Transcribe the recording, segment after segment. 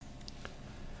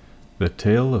The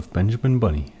Tale of Benjamin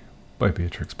Bunny by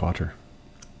Beatrix Potter.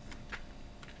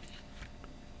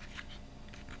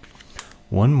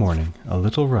 One morning a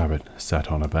little rabbit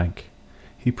sat on a bank.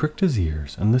 He pricked his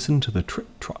ears and listened to the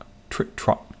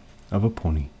trit-trot of a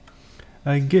pony.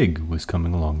 A gig was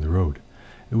coming along the road.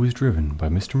 It was driven by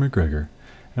Mr. McGregor,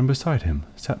 and beside him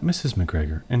sat Mrs.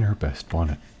 McGregor in her best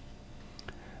bonnet.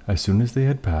 As soon as they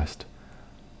had passed,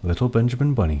 little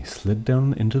Benjamin Bunny slid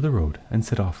down into the road and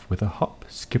set off with a hop,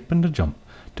 skip, and a jump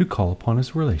to call upon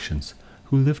his relations,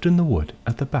 who lived in the wood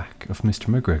at the back of Mr.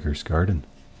 McGregor's garden.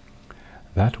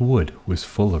 That wood was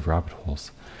full of rabbit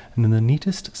holes, and in the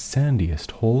neatest,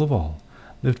 sandiest hole of all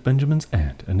lived Benjamin's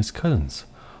aunt and his cousins,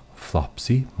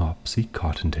 Flopsy, Mopsy,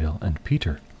 Cottontail, and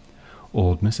Peter.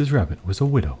 Old Mrs. Rabbit was a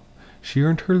widow. She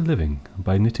earned her living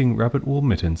by knitting rabbit wool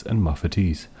mittens and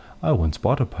muffetees. I once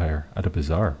bought a pair at a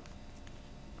bazaar.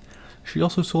 She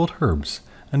also sold herbs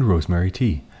and rosemary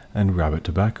tea and rabbit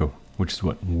tobacco, which is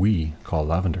what we call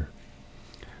lavender.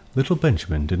 Little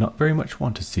Benjamin did not very much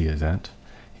want to see his aunt.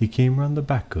 He came round the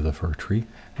back of the fir tree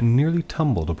and nearly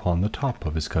tumbled upon the top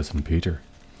of his cousin Peter.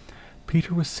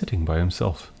 Peter was sitting by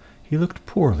himself. He looked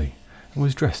poorly and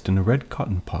was dressed in a red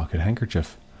cotton pocket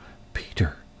handkerchief.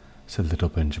 "Peter," said little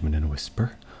Benjamin in a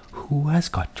whisper, "who has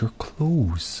got your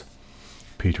clothes?"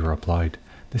 Peter replied,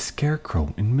 "The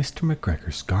scarecrow in Mr.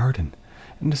 McGregor's garden,"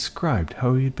 and described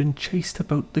how he had been chased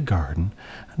about the garden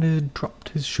and had dropped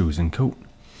his shoes and coat.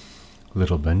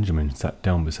 Little Benjamin sat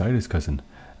down beside his cousin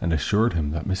and assured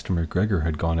him that Mr. McGregor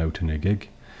had gone out in a gig,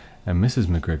 and Mrs.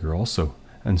 McGregor also,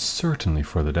 and certainly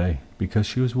for the day, because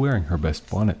she was wearing her best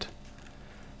bonnet.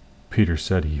 Peter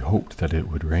said he hoped that it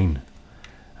would rain.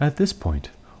 At this point,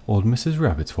 old Mrs.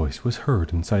 Rabbit's voice was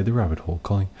heard inside the rabbit hole,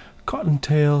 calling,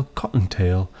 "Cottontail,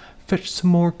 Cottontail, fetch some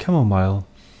more chamomile."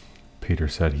 Peter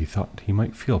said he thought he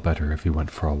might feel better if he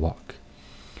went for a walk.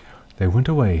 They went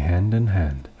away hand in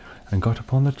hand, and got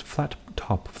upon the flat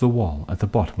top of the wall at the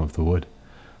bottom of the wood.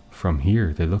 From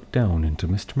here they looked down into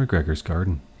Mr. McGregor's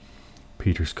garden.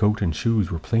 Peter's coat and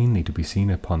shoes were plainly to be seen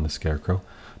upon the scarecrow,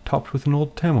 topped with an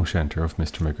old tam-o'-shanter of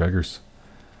Mr. McGregor's.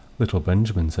 Little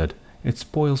Benjamin said, "It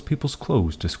spoils people's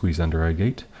clothes to squeeze under a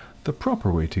gate. The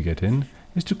proper way to get in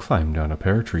is to climb down a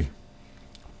pear tree."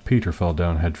 Peter fell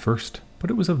down head first, but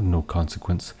it was of no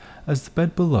consequence, as the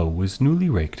bed below was newly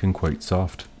raked and quite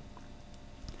soft.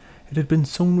 It had been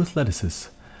sown with lettuces.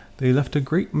 They left a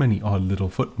great many odd little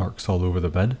footmarks all over the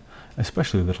bed,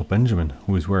 especially little Benjamin,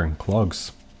 who was wearing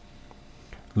clogs.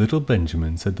 Little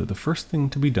Benjamin said that the first thing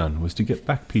to be done was to get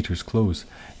back Peter's clothes,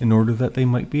 in order that they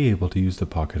might be able to use the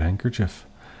pocket handkerchief.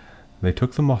 They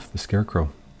took them off the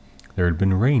scarecrow. There had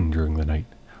been rain during the night.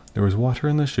 There was water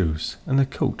in the shoes, and the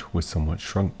coat was somewhat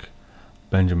shrunk.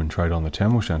 Benjamin tried on the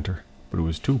tam-o'-shanter, but it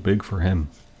was too big for him.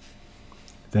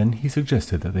 Then he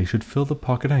suggested that they should fill the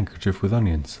pocket handkerchief with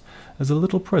onions, as a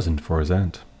little present for his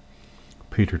aunt.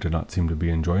 Peter did not seem to be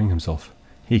enjoying himself.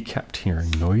 He kept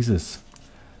hearing noises.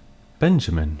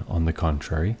 Benjamin, on the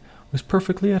contrary, was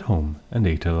perfectly at home and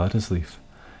ate a lettuce leaf.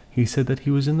 He said that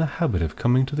he was in the habit of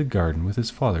coming to the garden with his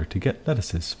father to get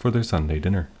lettuces for their Sunday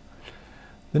dinner.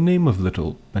 The name of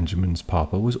little Benjamin's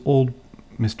papa was old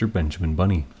Mr. Benjamin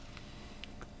Bunny.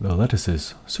 The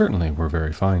lettuces certainly were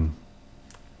very fine.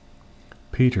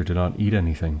 Peter did not eat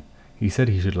anything. He said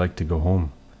he should like to go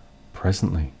home.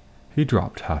 Presently, he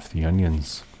dropped half the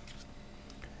onions.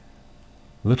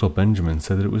 Little Benjamin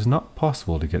said that it was not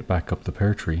possible to get back up the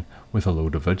pear tree with a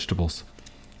load of vegetables.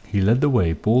 He led the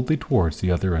way boldly towards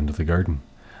the other end of the garden.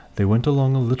 They went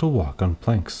along a little walk on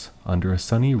planks under a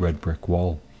sunny red brick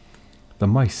wall. The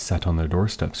mice sat on their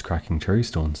doorsteps cracking cherry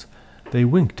stones. They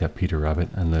winked at Peter Rabbit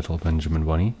and little Benjamin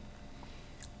Bunny.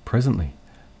 Presently,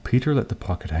 Peter let the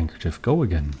pocket handkerchief go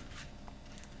again.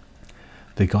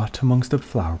 They got amongst the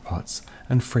flower pots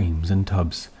and frames and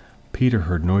tubs. Peter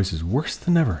heard noises worse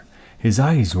than ever. His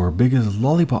eyes were big as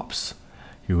lollipops.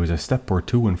 He was a step or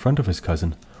two in front of his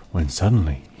cousin, when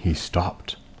suddenly he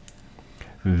stopped.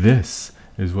 This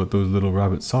is what those little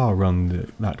rabbits saw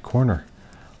around that corner.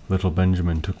 Little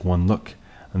Benjamin took one look,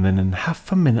 and then in half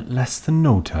a minute less than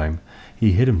no time,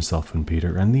 he hid himself and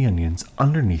Peter and the onions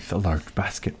underneath a large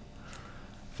basket.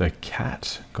 The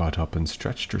cat got up and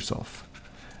stretched herself,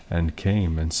 and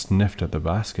came and sniffed at the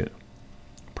basket.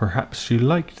 Perhaps she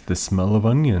liked the smell of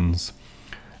onions.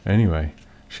 Anyway,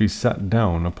 she sat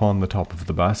down upon the top of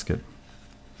the basket.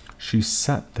 She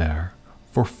sat there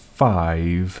for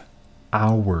 5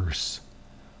 hours.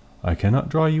 I cannot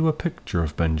draw you a picture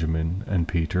of Benjamin and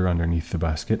Peter underneath the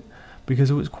basket, because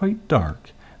it was quite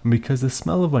dark, and because the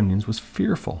smell of onions was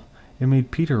fearful. It made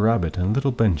Peter Rabbit and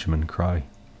little Benjamin cry.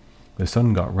 The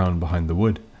sun got round behind the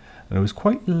wood, and it was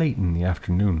quite late in the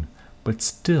afternoon, but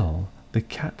still the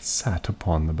cat sat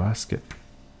upon the basket.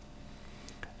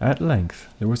 At length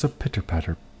there was a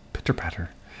pitter-patter, pitter-patter,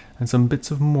 and some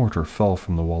bits of mortar fell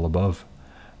from the wall above.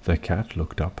 The cat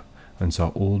looked up and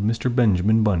saw old Mr.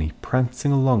 Benjamin Bunny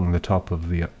prancing along the top of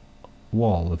the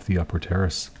wall of the upper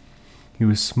terrace. He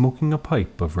was smoking a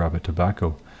pipe of rabbit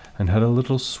tobacco and had a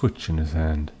little switch in his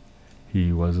hand.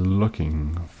 He was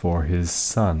looking for his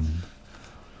son.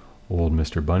 Old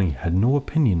Mr. Bunny had no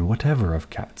opinion whatever of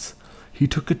cats. He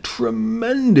took a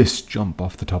tremendous jump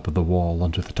off the top of the wall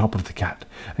onto the top of the cat,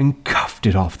 and cuffed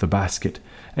it off the basket,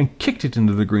 and kicked it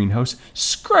into the greenhouse,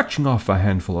 scratching off a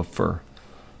handful of fur.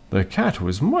 The cat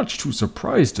was much too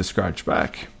surprised to scratch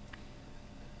back.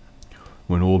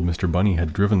 When old Mr. Bunny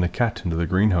had driven the cat into the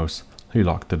greenhouse, he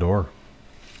locked the door.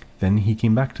 Then he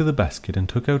came back to the basket and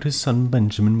took out his son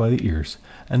Benjamin by the ears,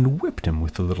 and whipped him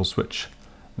with the little switch.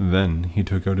 Then he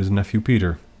took out his nephew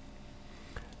Peter.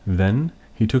 Then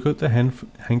he took out the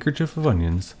handkerchief of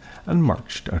onions and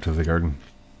marched out of the garden.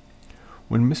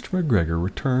 When Mr. McGregor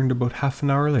returned about half an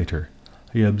hour later,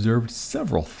 he observed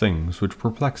several things which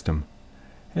perplexed him.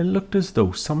 It looked as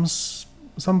though some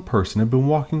person had been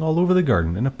walking all over the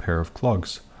garden in a pair of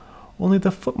clogs, only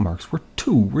the footmarks were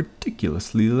too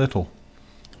ridiculously little.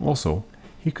 Also,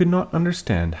 he could not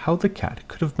understand how the cat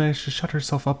could have managed to shut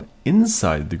herself up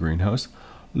inside the greenhouse,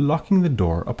 locking the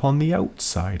door upon the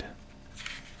outside.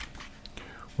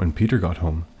 When Peter got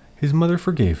home, his mother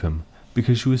forgave him,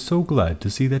 because she was so glad to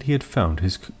see that he had found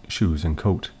his shoes and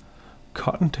coat.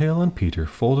 Cottontail and Peter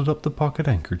folded up the pocket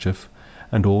handkerchief,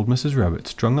 and old Mrs. Rabbit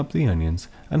strung up the onions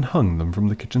and hung them from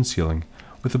the kitchen ceiling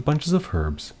with the bunches of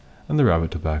herbs and the rabbit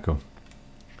tobacco.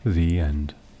 The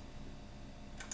end.